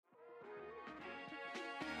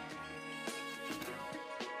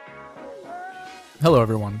Hello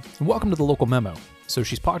everyone, and welcome to the Local Memo,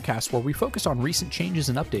 Sochi's podcast where we focus on recent changes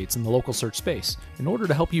and updates in the local search space in order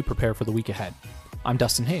to help you prepare for the week ahead. I'm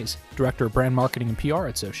Dustin Hayes, Director of Brand Marketing and PR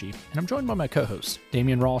at Sochi, and I'm joined by my co-host,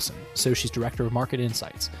 Damian Rawson, Sochi's Director of Market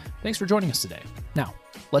Insights. Thanks for joining us today. Now,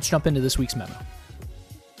 let's jump into this week's memo.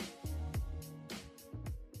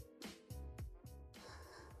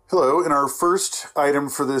 Hello, in our first item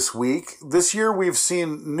for this week, this year we've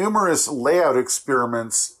seen numerous layout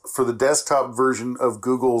experiments for the desktop version of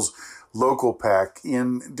Google's Local Pack.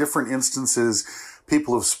 In different instances,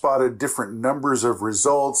 people have spotted different numbers of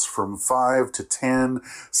results from 5 to 10.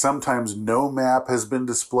 Sometimes no map has been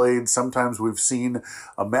displayed. Sometimes we've seen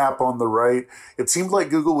a map on the right. It seemed like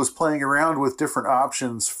Google was playing around with different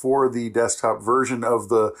options for the desktop version of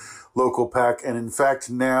the Local Pack, and in fact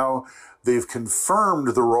now they've confirmed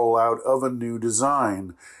the rollout of a new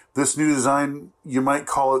design. This new design, you might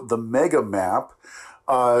call it the Mega Map,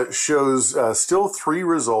 shows still 3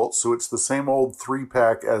 results, so it's the same old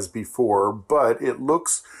 3-pack as before, but it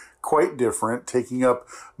looks quite different, taking up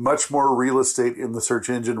much more real estate in the search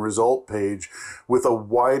engine result page with a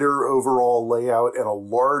wider overall layout and a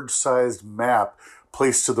large-sized map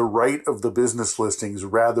placed to the right of the business listings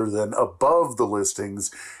rather than above the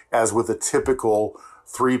listings as with a typical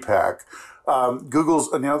 3-pack.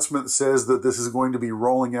 Google's announcement says that this is going to be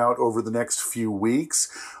rolling out over the next few weeks.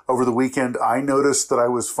 Over the weekend, I noticed that I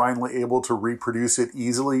was finally able to reproduce it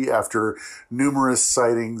easily after numerous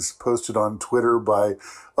sightings posted on Twitter by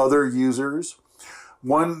other users.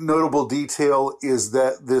 One notable detail is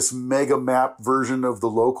that this mega map version of the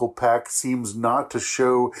Local Pack seems not to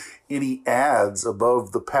show any ads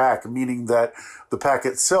above the pack, meaning that the pack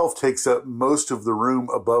itself takes up most of the room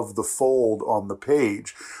above the fold on the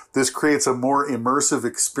page. This creates a more immersive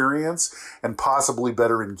experience and possibly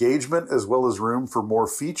better engagement, as well as room for more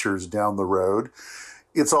features down the road.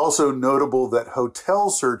 It's also notable that hotel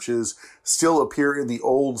searches still appear in the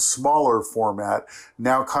old, smaller format,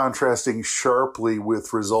 now contrasting sharply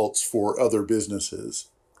with results for other businesses.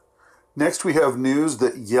 Next, we have news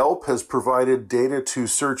that Yelp has provided data to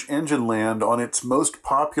Search Engine Land on its most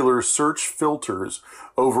popular search filters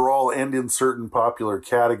overall and in certain popular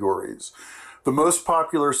categories. The most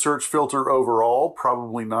popular search filter overall,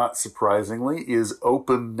 probably not surprisingly, is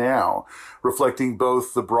Open Now, reflecting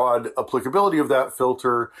both the broad applicability of that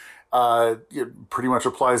filter, it pretty much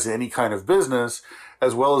applies to any kind of business,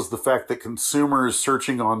 as well as the fact that consumers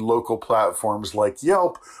searching on local platforms like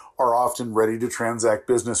Yelp are often ready to transact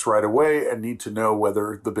business right away and need to know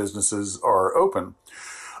whether the businesses are open.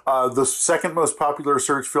 The second most popular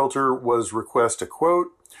search filter was Request a Quote.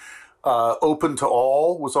 Open to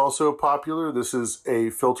All was also popular. This is a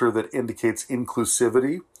filter that indicates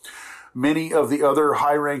inclusivity. Many of the other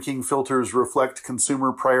high-ranking filters reflect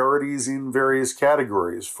consumer priorities in various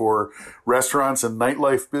categories. For restaurants and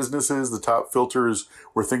nightlife businesses, the top filters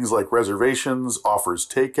were things like reservations, offers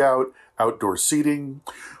takeout, outdoor seating,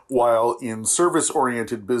 while in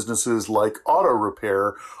service-oriented businesses like auto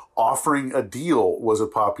repair, offering a deal was a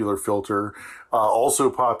popular filter, also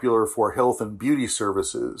popular for health and beauty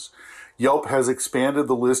services. Yelp has expanded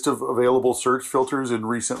the list of available search filters in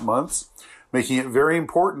recent months, making it very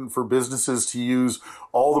important for businesses to use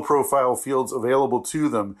all the profile fields available to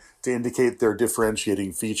them to indicate their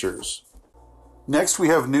differentiating features. Next, we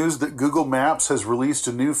have news that Google Maps has released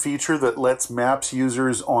a new feature that lets Maps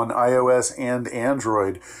users on iOS and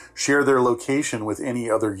Android share their location with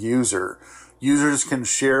any other user. Users can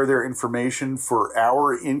share their information for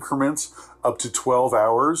hour increments up to 12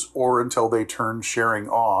 hours or until they turn sharing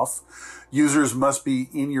off. Users must be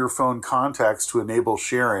in your phone contacts to enable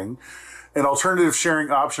sharing. An alternative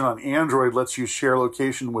sharing option on Android lets you share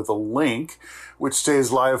location with a link, which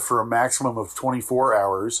stays live for a maximum of 24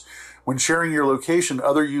 hours. When sharing your location,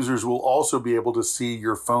 other users will also be able to see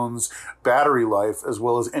your phone's battery life as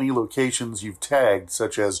well as any locations you've tagged,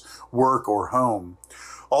 such as work or home.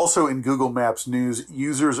 Also in Google Maps news,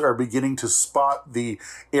 users are beginning to spot the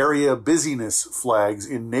Area Busyness flags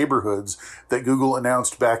in neighborhoods that Google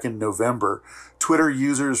announced back in November. Twitter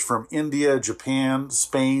users from India, Japan,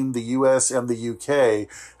 Spain, the US, and the UK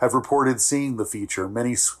have reported seeing the feature,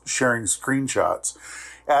 many sharing screenshots.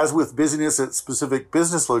 As with busyness at specific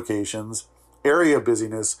business locations, Area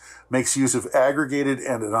Busyness makes use of aggregated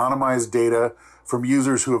and anonymized data from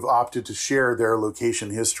users who have opted to share their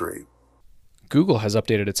location history. Google has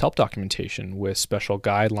updated its help documentation with special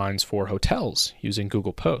guidelines for hotels using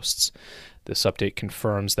Google Posts. This update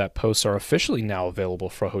confirms that posts are officially now available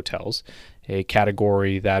for hotels, a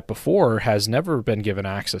category that before has never been given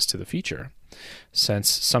access to the feature. Since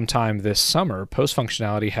sometime this summer, post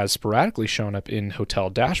functionality has sporadically shown up in hotel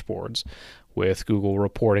dashboards, with Google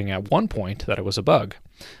reporting at one point that it was a bug.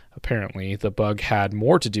 Apparently, the bug had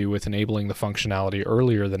more to do with enabling the functionality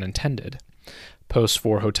earlier than intended. Posts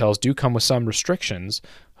for hotels do come with some restrictions.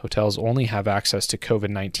 Hotels only have access to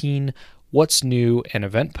COVID-19, what's new, and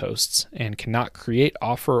event posts, and cannot create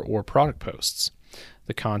offer or product posts.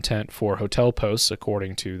 The content for hotel posts,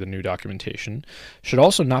 according to the new documentation, should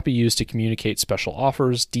also not be used to communicate special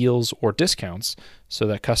offers, deals, or discounts so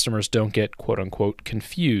that customers don't get quote-unquote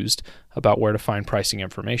confused about where to find pricing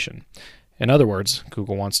information. In other words,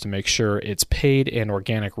 Google wants to make sure its paid and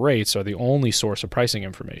organic rates are the only source of pricing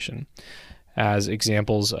information. As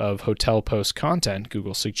examples of hotel post content,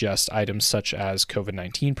 Google suggests items such as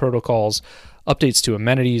COVID-19 protocols, updates to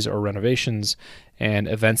amenities or renovations, and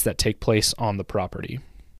events that take place on the property.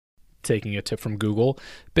 Taking a tip from Google,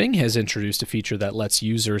 Bing has introduced a feature that lets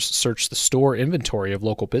users search the store inventory of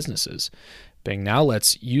local businesses. Bing now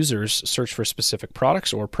lets users search for specific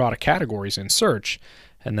products or product categories in search,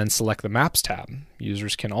 and then select the Maps tab.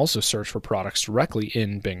 Users can also search for products directly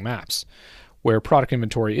in Bing Maps. Where product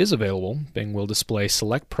inventory is available, Bing will display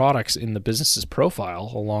select products in the business's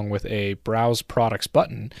profile along with a Browse Products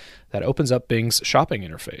button that opens up Bing's shopping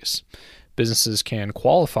interface. Businesses can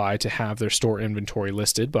qualify to have their store inventory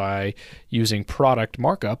listed by using product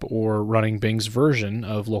markup or running Bing's version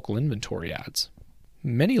of local inventory ads.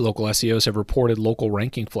 Many local SEOs have reported local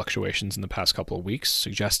ranking fluctuations in the past couple of weeks,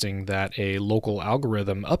 suggesting that a local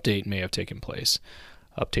algorithm update may have taken place.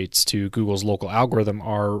 Updates to Google's local algorithm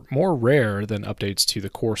are more rare than updates to the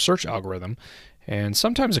core search algorithm, and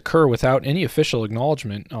sometimes occur without any official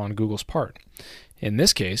acknowledgement on Google's part. In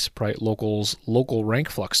this case, Bright Local's Local Rank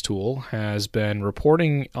Flux tool has been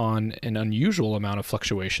reporting on an unusual amount of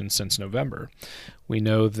fluctuation since November. We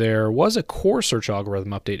know there was a core search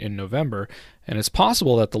algorithm update in November, and it's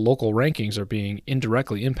possible that the local rankings are being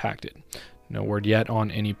indirectly impacted. No word yet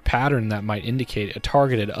on any pattern that might indicate a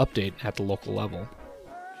targeted update at the local level.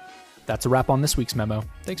 That's a wrap on this week's memo.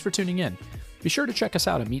 Thanks for tuning in. Be sure to check us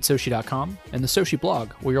out at meetsoci.com and the Soci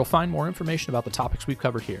blog, where you'll find more information about the topics we've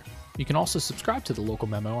covered here. You can also subscribe to the Local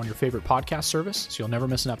Memo on your favorite podcast service so you'll never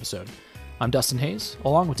miss an episode. I'm Dustin Hayes,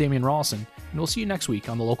 along with Damian Rawlson, and we'll see you next week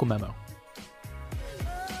on the Local Memo.